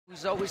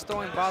He's always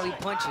throwing volley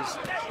punches,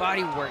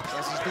 body work,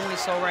 as he's doing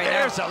so right now.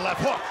 There's a left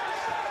hook.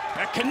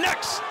 That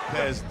connects.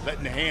 Lopez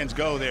letting the hands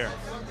go there.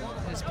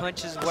 His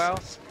punch as well.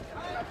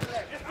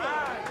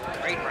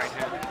 Great right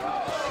hand.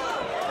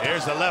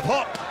 There's the left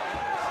hook.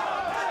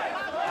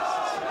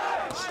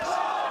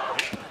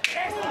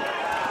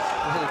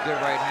 Really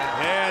good right hand.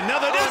 And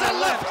another, there's a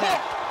left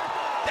hook.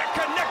 That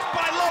connects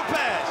by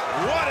Lopez.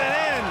 What an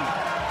end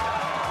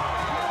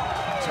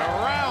to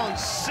round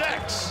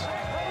 6.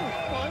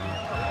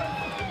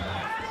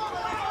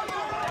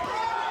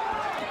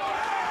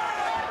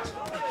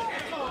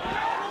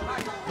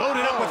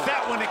 Loaded up with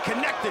that one and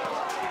connected.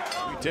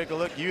 You take a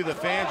look, you the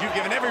fans, you've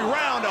given every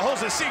round to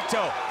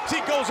Josesito. He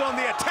goes on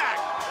the attack.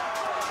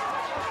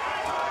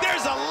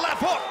 There's a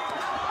left hook.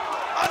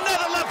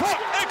 Another left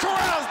hook, and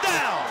Corral's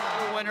down.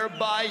 Winner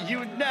by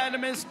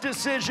unanimous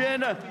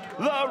decision,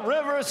 the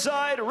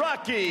Riverside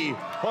Rocky,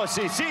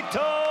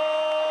 Josesito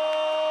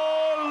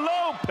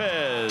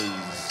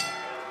Lopez.